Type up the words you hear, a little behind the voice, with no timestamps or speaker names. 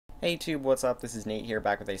Hey Tube, what's up? This is Nate here,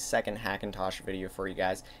 back with a second Hackintosh video for you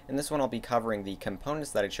guys. In this one I'll be covering the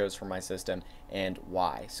components that I chose for my system and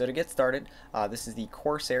why. So to get started, this is the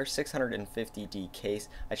Corsair 650D case.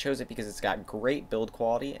 I chose it because it's got great build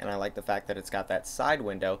quality and I like the fact that it's got that side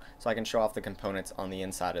window so I can show off the components on the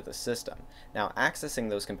inside of the system. Now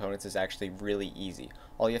accessing those components is actually really easy.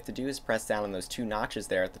 All you have to do is press down on those two notches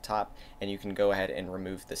there at the top and you can go ahead and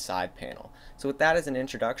remove the side panel. So with that as an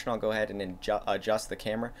introduction, I'll go ahead and adjust the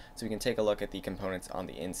camera so we can take a look at the components on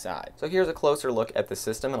the inside. So here's a closer look at the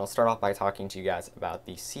system, and I'll start off by talking to you guys about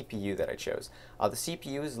the CPU that I chose. The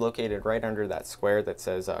CPU is located right under that square that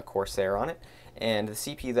says Corsair on it, and the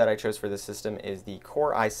CPU that I chose for this system is the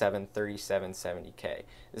Core i7-3770K.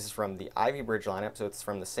 This is from the Ivy Bridge lineup, so it's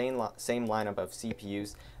from the same lineup of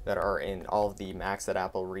CPUs that are in all of the Macs that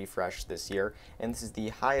Apple refreshed this year, and this is the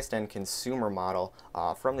highest end consumer model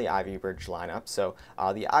from the Ivy Bridge lineup. So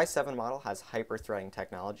the i7 model has hyper-threading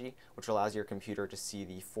technology, which allows your computer to see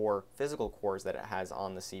the 4 physical cores that it has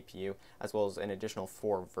on the CPU, as well as an additional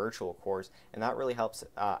 4 virtual cores, and that really helps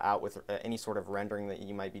out with any sort of rendering that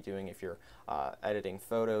you might be doing if you're editing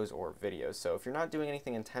photos or videos. So if you're not doing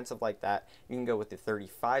anything intensive like that, you can go with the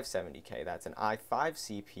 3570K. That's an i5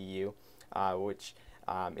 CPU, which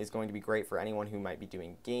is going to be great for anyone who might be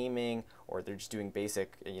doing gaming, or they're just doing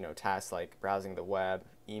basic tasks like browsing the web,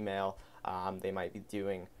 email. They might be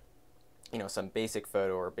doing some basic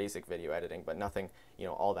photo or basic video editing, but nothing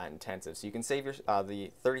all that intensive. So you can save your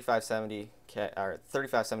the 3570K, or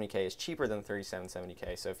 3570K is cheaper than the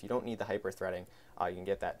 3770K. So if you don't need the hyper threading, you can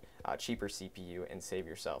get that cheaper CPU and save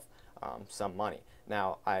yourself some money.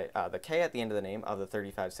 Now, the K at the end of the name of the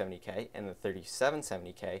 3570K and the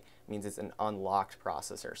 3770K means it's an unlocked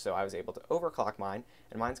processor. So I was able to overclock mine,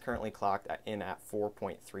 and mine's currently clocked in at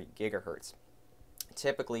 4.3 gigahertz.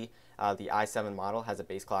 Typically, the i7 model has a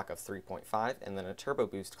base clock of 3.5 and then a turbo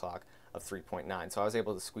boost clock of 3.9. So I was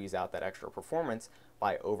able to squeeze out that extra performance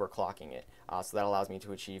by overclocking it. So that allows me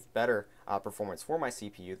to achieve better performance for my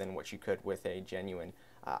CPU than what you could with a genuine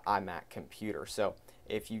iMac computer. So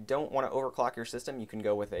if you don't want to overclock your system, you can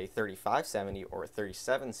go with a 3570 or a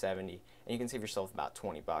 3770, and you can save yourself about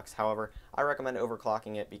 20 bucks. However, I recommend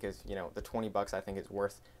overclocking it because the 20 bucks I think is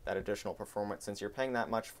worth that additional performance. Since you're paying that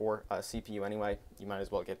much for a CPU anyway, you might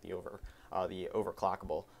as well get the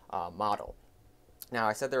overclockable model. Now,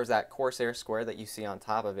 I said there was that Corsair square that you see on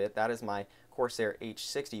top of it. That is my Corsair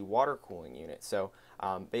H60 water cooling unit. So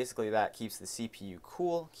basically that keeps the CPU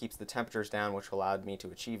cool, keeps the temperatures down, which allowed me to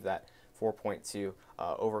achieve that 4.2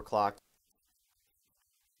 overclock.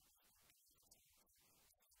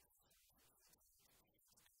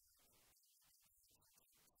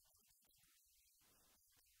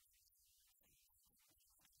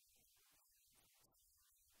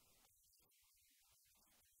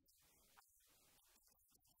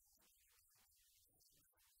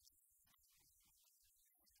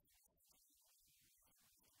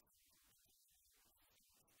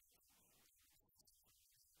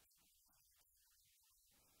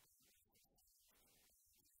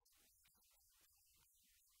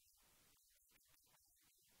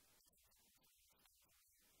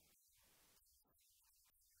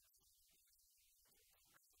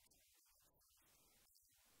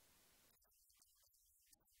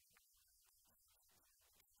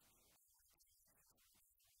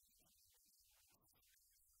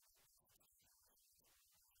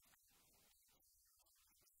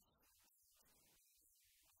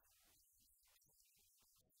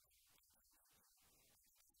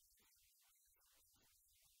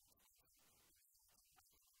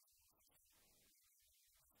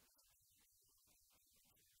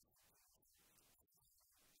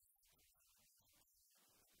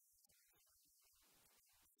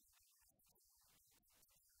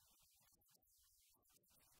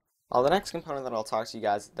 The next component that I'll talk to you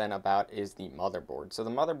guys then about is the motherboard. So the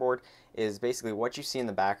motherboard is basically what you see in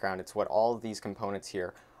the background. It's what all of these components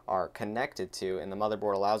here are connected to, and the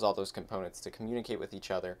motherboard allows all those components to communicate with each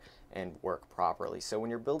other and work properly. So when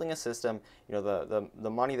you're building a system, the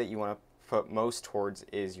money that you want to put most towards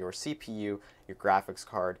is your CPU, your graphics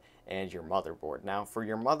card, and your motherboard. Now, for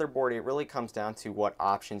your motherboard, it really comes down to what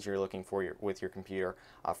options you're looking for with your computer.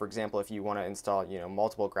 For example, if you want to install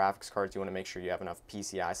multiple graphics cards, you want to make sure you have enough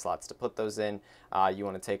PCI slots to put those in. You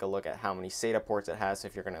want to take a look at how many SATA ports it has, so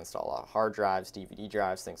if you're going to install hard drives, DVD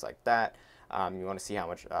drives, things like that. You want to see how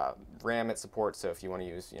much RAM it supports, so if you want to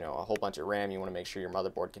use a whole bunch of RAM, you want to make sure your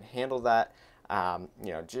motherboard can handle that.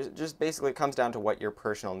 Just basically it comes down to what your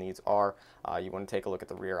personal needs are. You want to take a look at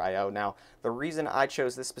the rear I/O. Now, the reason I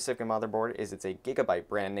chose this specific motherboard is it's a Gigabyte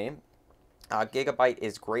brand name. Gigabyte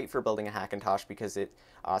is great for building a Hackintosh because it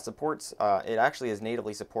it actually is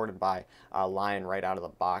natively supported by Lion right out of the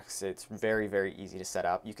box. It's very, very easy to set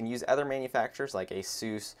up. You can use other manufacturers like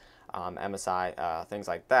ASUS, MSI, things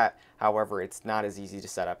like that. However, it's not as easy to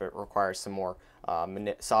set up. It requires some more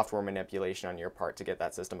software manipulation on your part to get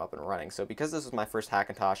that system up and running. So because this was my first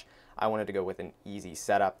Hackintosh, I wanted to go with an easy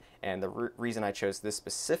setup, and the reason I chose this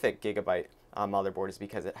specific Gigabyte motherboard is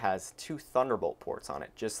because it has 2 Thunderbolt ports on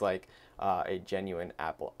it, just like a genuine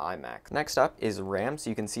Apple iMac. Next up is RAM. So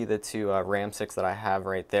you can see the 2 RAM sticks that I have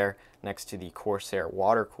right there next to the Corsair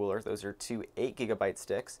water cooler. Those are 2 8GB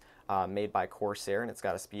sticks made by Corsair, and it's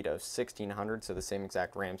got a speed of 1600, so the same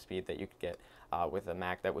exact RAM speed that you could get with a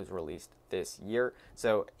Mac that was released this year.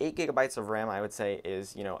 So 8GB of RAM, I would say,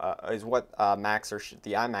 is is what Macs are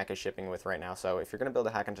the iMac is shipping with right now. So if you're going to build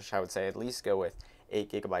a Hackintosh, I would say at least go with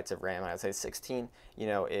 8GB of RAM. I'd say 16,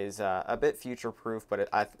 is a bit future-proof, but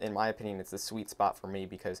in my opinion, it's the sweet spot for me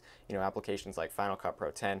because, applications like Final Cut Pro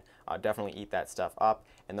 10 definitely eat that stuff up.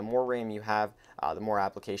 And the more RAM you have, the more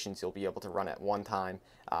applications you'll be able to run at one time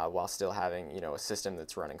while still having, a system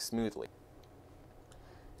that's running smoothly.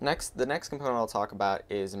 The next component I'll talk about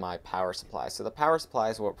is my power supply. So the power supply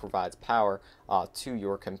is what provides power to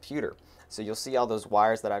your computer. So you'll see all those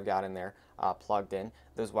wires that I've got in there plugged in.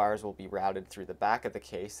 Those wires will be routed through the back of the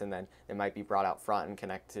case, and then it might be brought out front and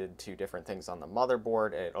connected to different things on the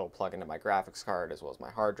motherboard. It'll plug into my graphics card as well as my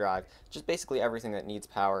hard drive. Just basically everything that needs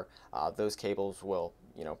power, those cables will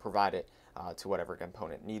provide it to whatever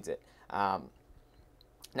component needs it.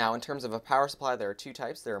 Now, in terms of a power supply, there are 2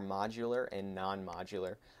 types. There are modular and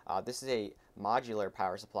non-modular. This is a modular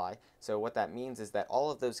power supply. So what that means is that all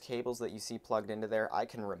of those cables that you see plugged into there, I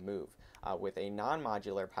can remove. With a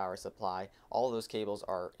non-modular power supply, all of those cables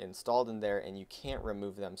are installed in there and you can't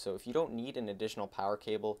remove them. So if you don't need an additional power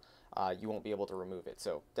cable, you won't be able to remove it.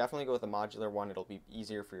 So definitely go with a modular one. It'll be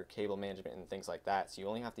easier for your cable management and things like that. So you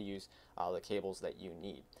only have to use the cables that you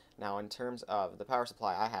need. Now, in terms of the power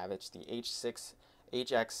supply I have, it's the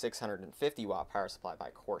HX 650 watt power supply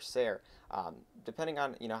by Corsair. Depending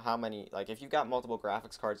on how many, like if you've got multiple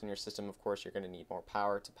graphics cards in your system, of course you're going to need more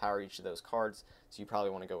power to power each of those cards. So you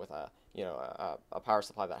probably want to go with a power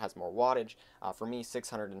supply that has more wattage. For me,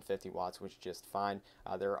 650 watts was just fine.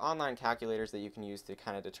 There are online calculators that you can use to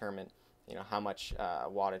kind of determine how much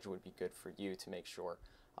wattage would be good for you to make sure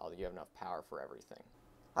that you have enough power for everything.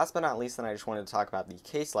 Last but not least, then I just wanted to talk about the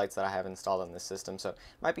case lights that I have installed in this system. So it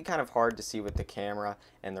might be kind of hard to see with the camera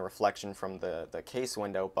and the reflection from the case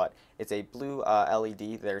window, but it's a blue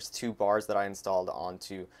LED. There's 2 bars that I installed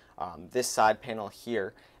onto this side panel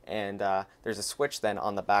here, and there's a switch then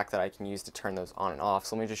on the back that I can use to turn those on and off.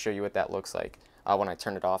 So let me just show you what that looks like. When I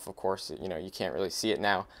turn it off, of course, you can't really see it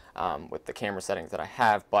now with the camera settings that I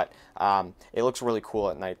have, but it looks really cool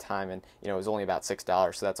at nighttime, and it was only about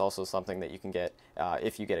 $6, so that's also something that you can get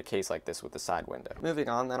if you get a case like this with the side window. Moving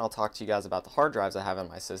on, then I'll talk to you guys about the hard drives I have in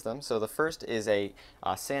my system. So the first is a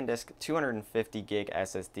SanDisk 250 gig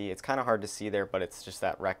SSD. It's kind of hard to see there, but it's just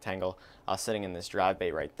that rectangle sitting in this drive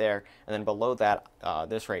bay right there. And then below that,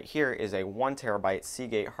 this right here is a 1 terabyte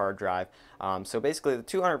Seagate hard drive. So basically the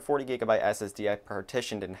 240 gigabyte SSD I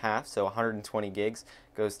partitioned in half, so 120 gigs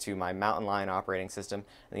goes to my Mountain Lion operating system,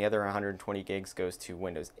 and the other 120 gigs goes to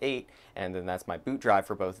Windows 8, and then that's my boot drive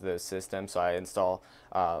for both of those systems. So I install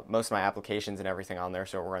most of my applications and everything on there,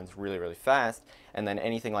 so it runs really, really fast. And then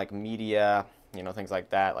anything like media, things like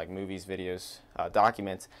that, like movies, videos,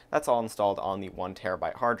 documents, that's all installed on the 1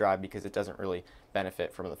 terabyte hard drive because it doesn't really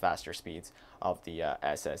benefit from the faster speeds of the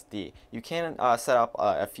SSD. You can set up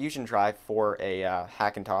a Fusion drive for a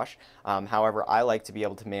Hackintosh. However, I like to be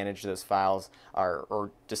able to manage those files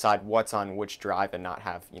or decide what's on which drive and not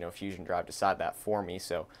have Fusion drive decide that for me.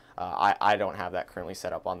 So I don't have that currently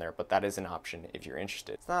set up on there, but that is an option if you're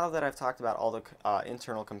interested. So now that I've talked about all the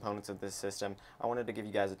internal components of this system, I wanted to give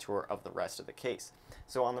you guys a tour of the rest of the case.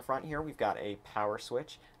 So on the front here, we've got a power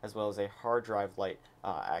switch as well as a hard drive light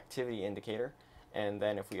activity indicator. And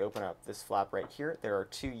then if we open up this flap right here, there are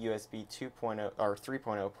 2 USB 2.0 or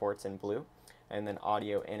 3.0 ports in blue, and then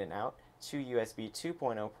audio in and out, 2 USB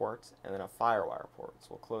 2.0 ports, and then a FireWire port. So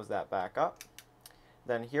we'll close that back up.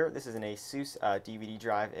 Then here, this is an ASUS DVD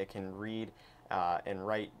drive. It can read and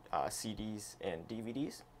write CDs and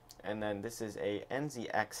DVDs. And then this is a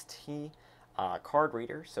NZXT card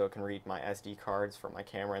reader, so it can read my SD cards for my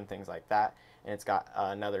camera and things like that. And it's got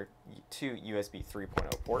another 2 USB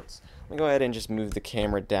 3.0 ports. Let me go ahead and just move the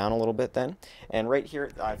camera down a little bit then. And right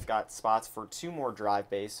here, I've got spots for 2 more drive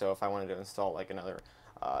bays, so if I wanted to install like another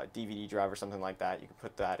DVD drive or something like that, you can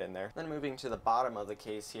put that in there. Then moving to the bottom of the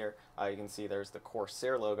case here, you can see there's the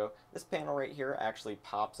Corsair logo. This panel right here actually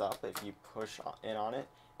pops up if you push in on it,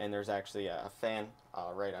 and there's actually a fan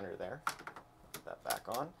right under there. Put that back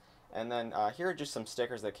on. And then here are just some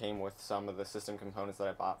stickers that came with some of the system components that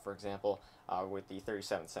I bought. For example, with the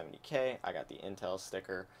 3770K, I got the Intel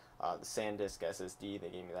sticker, the SanDisk SSD, they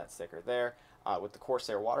gave me that sticker there. With the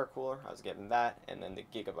Corsair water cooler, I was getting that, and then the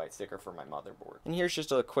Gigabyte sticker for my motherboard. And here's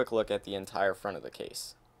just a quick look at the entire front of the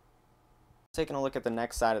case. Taking a look at the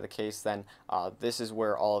next side of the case then, this is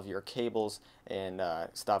where all of your cables and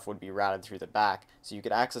stuff would be routed through the back. So you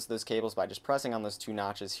could access those cables by just pressing on those two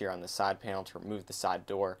notches here on the side panel to remove the side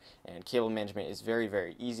door. And cable management is very,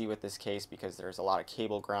 very easy with this case because there's a lot of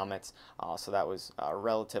cable grommets, so that was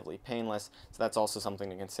relatively painless. So that's also something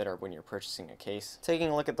to consider when you're purchasing a case. Taking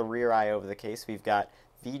a look at the rear eye of the case, we've got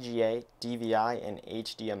VGA, DVI, and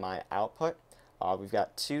HDMI output. We've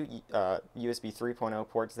got two USB 3.0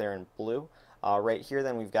 ports there in blue. Right here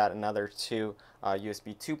then we've got another two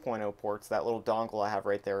USB 2.0 ports. That little dongle I have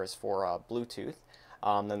right there is for Bluetooth.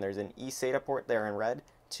 Then there's an eSATA port there in red.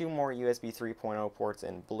 Two more USB 3.0 ports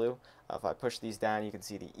in blue. If I push these down, you can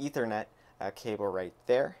see the Ethernet cable right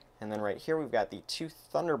there. And then right here we've got the two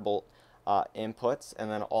Thunderbolt inputs, and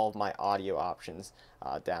then all of my audio options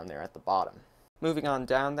down there at the bottom. Moving on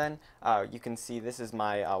down then, you can see this is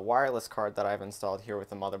my wireless card that I've installed here with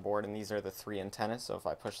the motherboard, and these are the three antennas. So if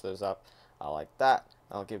I push those up like that,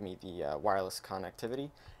 that'll give me the wireless connectivity.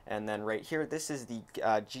 And then right here, this is the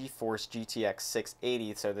GeForce GTX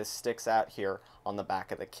 680, so this sticks out here on the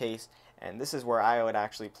back of the case. And this is where I would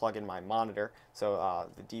actually plug in my monitor. So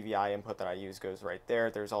the DVI input that I use goes right there.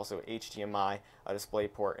 There's also HDMI, a display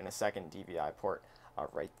port, and a second DVI port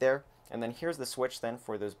right there. And then here's the switch then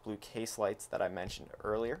for those blue case lights that I mentioned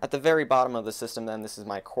earlier. At the very bottom of the system then, this is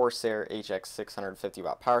my Corsair HX 650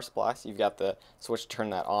 watt power supply. So you've got the switch to turn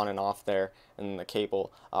that on and off there, and then the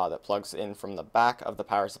cable that plugs in from the back of the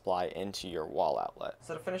power supply into your wall outlet.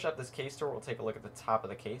 So to finish up this case tour, we'll take a look at the top of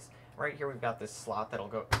the case. Right here we've got this slot that'll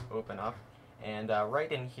go open up. And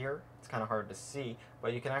right in here, it's kind of hard to see,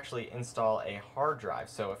 but you can actually install a hard drive.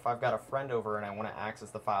 So if I've got a friend over and I want to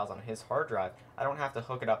access the files on his hard drive, I don't have to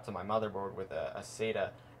hook it up to my motherboard with a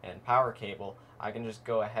SATA and power cable. I can just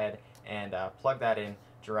go ahead and plug that in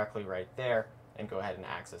directly right there and go ahead and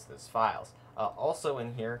access those files. Also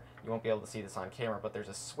in here, you won't be able to see this on camera, but there's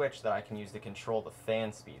a switch that I can use to control the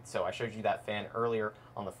fan speed. So I showed you that fan earlier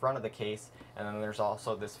on the front of the case, and then there's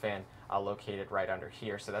also this fan located right under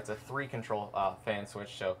here. So that's a 3-control fan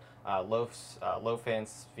switch, so low fan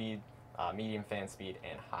speed, medium fan speed,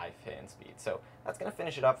 and high fan speed. So that's going to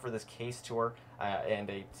finish it up for this case tour and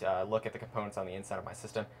a look at the components on the inside of my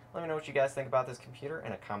system. Let me know what you guys think about this computer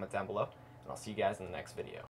in a comment down below, and I'll see you guys in the next video.